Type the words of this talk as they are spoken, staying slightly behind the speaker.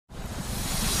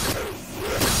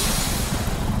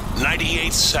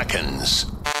98 seconds.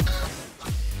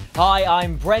 Hi,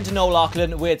 I'm Brendan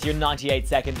O'Loughlin with your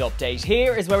 98-second update.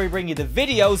 Here is where we bring you the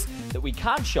videos that we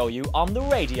can't show you on the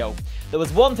radio. There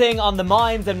was one thing on the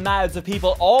minds and mouths of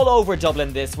people all over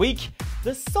Dublin this week: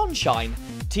 the sunshine.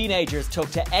 Teenagers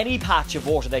took to any patch of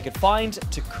water they could find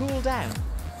to cool down.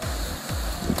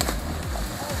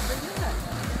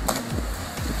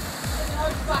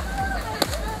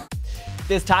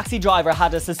 This taxi driver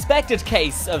had a suspected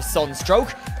case of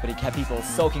sunstroke, but he kept people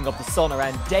soaking up the sun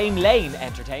around Dame Lane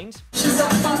entertained. She's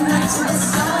up all night to get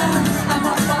sun. I'm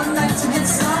up all night to get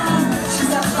sun.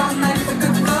 She's up all night for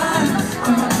good fun.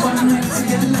 I'm up all night to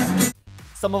get lucky.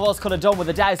 Some of us could have done with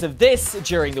a douse of this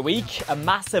during the week. A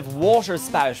massive water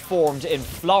spout formed in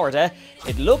Florida.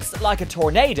 It looks like a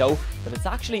tornado, but it's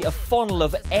actually a funnel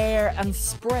of air and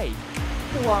spray.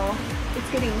 Wow, it's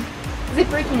getting... Is it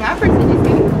breaking up or is it just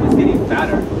getting... It's getting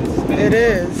fatter. It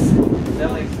is.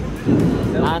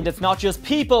 And it's not just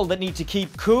people that need to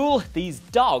keep cool. These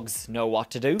dogs know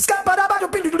what to do.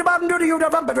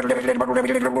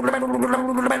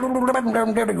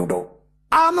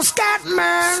 I'm a scat man. I'm a scat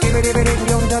man.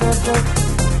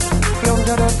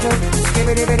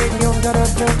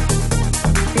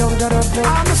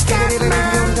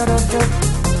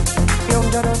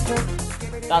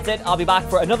 That's it. I'll be back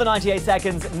for another 98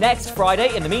 seconds next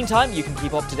Friday. In the meantime, you can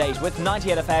keep up to date with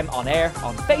 98 FM on air,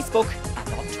 on Facebook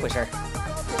and on Twitter.